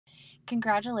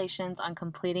Congratulations on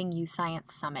completing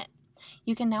YouScience Summit.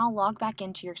 You can now log back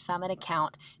into your Summit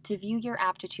account to view your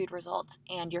Aptitude results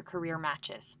and your career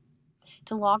matches.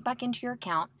 To log back into your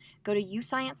account, go to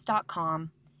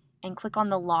youscience.com and click on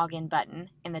the Login button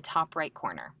in the top right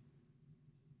corner.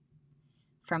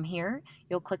 From here,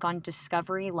 you'll click on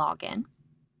Discovery Login.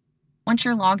 Once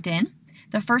you're logged in,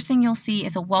 the first thing you'll see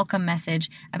is a welcome message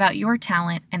about your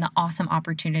talent and the awesome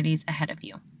opportunities ahead of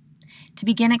you. To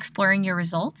begin exploring your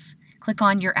results, click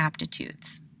on your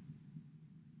Aptitudes.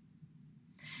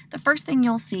 The first thing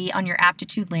you'll see on your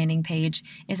Aptitude landing page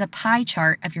is a pie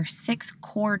chart of your 6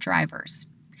 core drivers.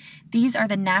 These are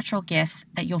the natural gifts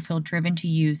that you'll feel driven to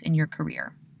use in your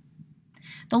career.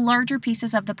 The larger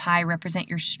pieces of the pie represent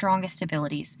your strongest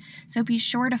abilities, so be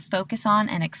sure to focus on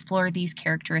and explore these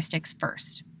characteristics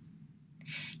first.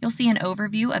 You'll see an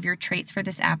overview of your traits for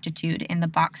this aptitude in the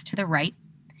box to the right,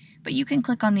 but you can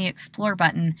click on the Explore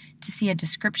button to see a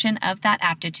description of that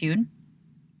aptitude,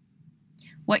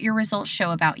 what your results show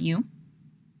about you,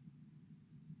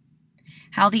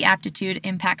 how the aptitude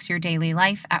impacts your daily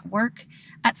life at work,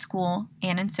 at school,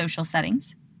 and in social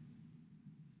settings,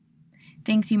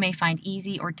 things you may find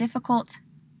easy or difficult,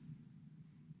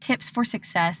 tips for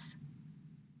success,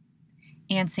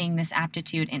 and seeing this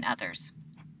aptitude in others.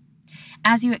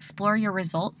 As you explore your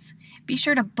results, be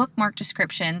sure to bookmark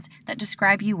descriptions that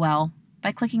describe you well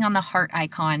by clicking on the heart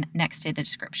icon next to the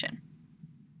description.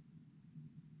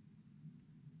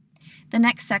 The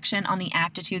next section on the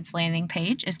Aptitudes landing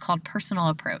page is called Personal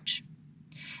Approach.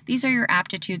 These are your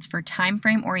aptitudes for time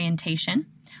frame orientation,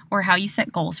 or how you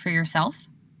set goals for yourself,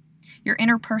 your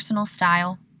interpersonal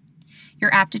style,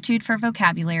 your aptitude for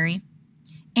vocabulary,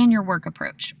 and your work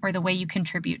approach, or the way you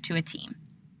contribute to a team.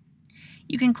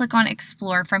 You can click on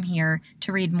Explore from here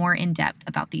to read more in depth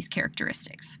about these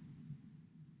characteristics.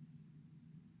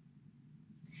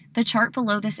 The chart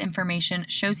below this information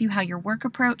shows you how your work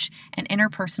approach and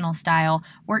interpersonal style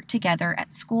work together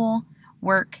at school,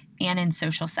 work, and in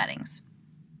social settings.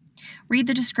 Read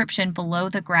the description below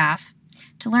the graph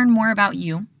to learn more about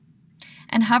you,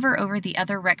 and hover over the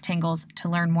other rectangles to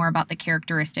learn more about the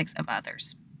characteristics of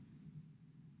others.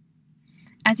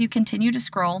 As you continue to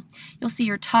scroll, you'll see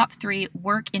your top 3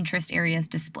 work interest areas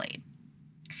displayed.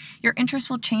 Your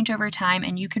interests will change over time,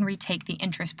 and you can retake the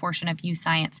interest portion of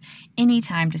YouScience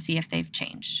anytime to see if they've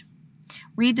changed.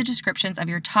 Read the descriptions of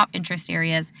your top interest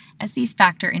areas, as these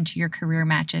factor into your career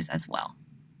matches as well.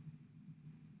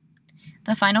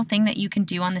 The final thing that you can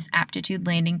do on this aptitude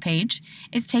landing page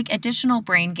is take additional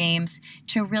brain games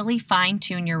to really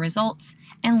fine-tune your results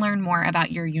and learn more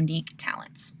about your unique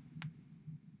talents.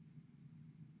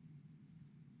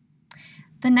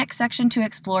 The next section to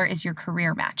explore is your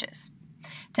career matches.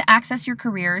 To access your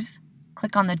careers,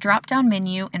 click on the drop-down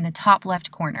menu in the top left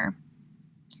corner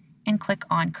and click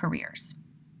on Careers.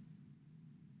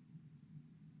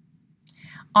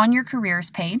 On your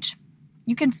Careers page,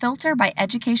 you can filter by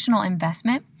educational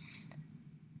investment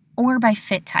or by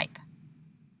fit type.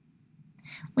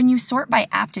 When you sort by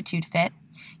aptitude fit,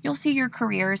 you'll see your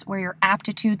careers where your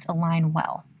aptitudes align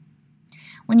well.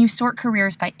 When you sort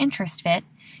careers by interest fit,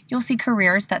 you'll see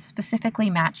careers that specifically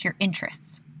match your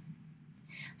interests.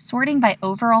 Sorting by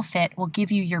overall fit will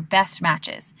give you your best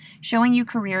matches, showing you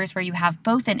careers where you have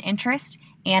both an interest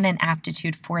and an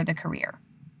aptitude for the career.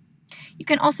 You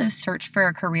can also search for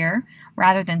a career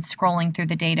rather than scrolling through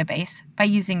the database by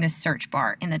using this search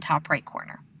bar in the top right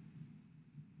corner.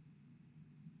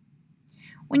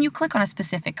 When you click on a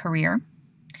specific career,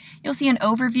 you'll see an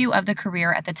overview of the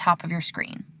career at the top of your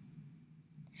screen.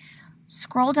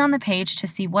 Scroll down the page to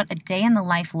see what a day in the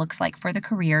life looks like for the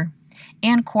career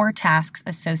and core tasks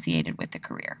associated with the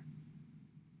career.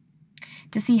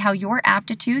 To see how your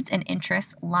aptitudes and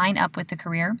interests line up with the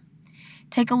career,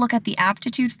 take a look at the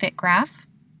aptitude fit graph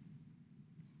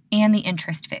and the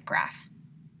interest fit graph.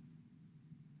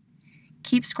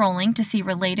 Keep scrolling to see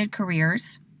related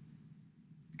careers,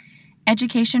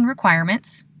 education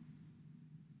requirements,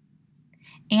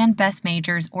 and best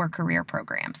majors or career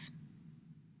programs.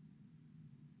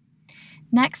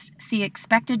 Next, see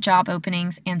expected job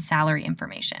openings and salary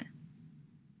information.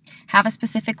 Have a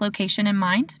specific location in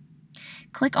mind?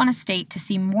 Click on a state to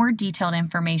see more detailed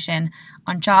information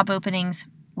on job openings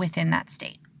within that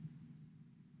state.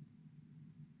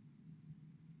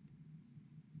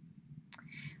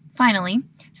 Finally,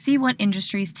 see what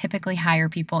industries typically hire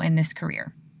people in this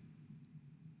career.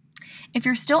 If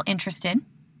you're still interested,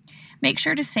 make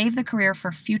sure to save the career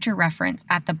for future reference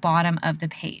at the bottom of the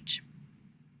page.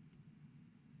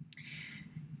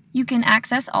 You can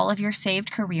access all of your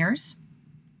saved careers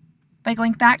by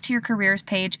going back to your Careers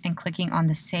page and clicking on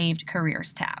the Saved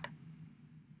Careers tab.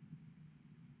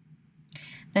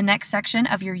 The next section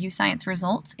of your YouScience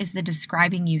results is the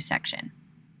Describing You section.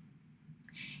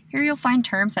 Here you'll find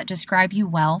terms that describe you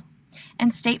well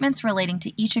and statements relating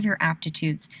to each of your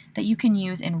aptitudes that you can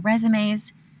use in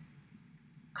resumes,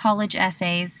 college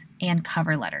essays, and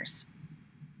cover letters.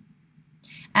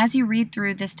 As you read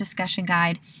through this discussion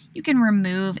guide, you can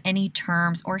remove any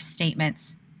terms or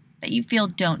statements that you feel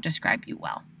don't describe you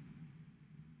well.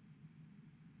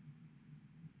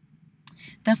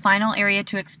 The final area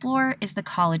to explore is the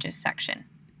colleges section.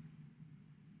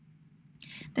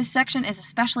 This section is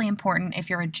especially important if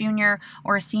you're a junior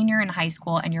or a senior in high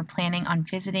school and you're planning on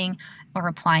visiting or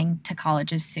applying to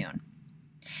colleges soon.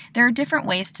 There are different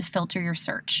ways to filter your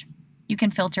search. You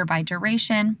can filter by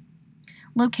duration,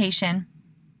 location,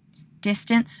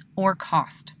 distance, or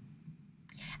cost.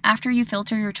 After you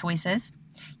filter your choices,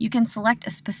 you can select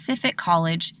a specific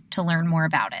college to learn more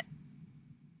about it.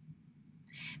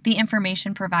 The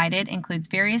information provided includes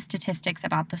various statistics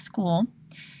about the school,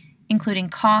 including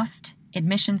cost,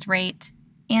 admissions rate,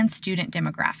 and student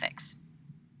demographics.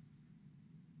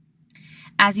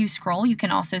 As you scroll, you can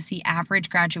also see average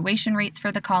graduation rates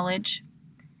for the college,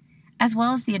 as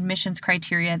well as the admissions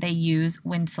criteria they use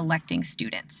when selecting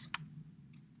students.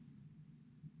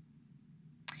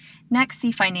 Next,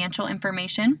 see financial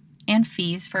information and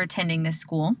fees for attending this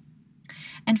school,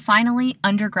 and finally,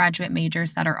 undergraduate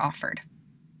majors that are offered.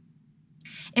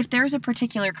 If there's a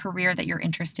particular career that you're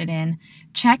interested in,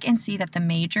 check and see that the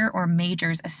major or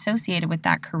majors associated with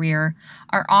that career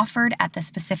are offered at the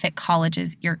specific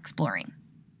colleges you're exploring.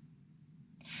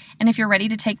 And if you're ready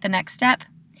to take the next step,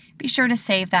 be sure to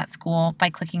save that school by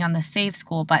clicking on the Save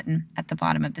School button at the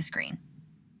bottom of the screen.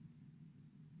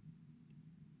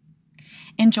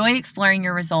 Enjoy exploring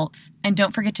your results, and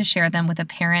don't forget to share them with a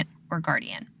parent or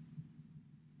guardian.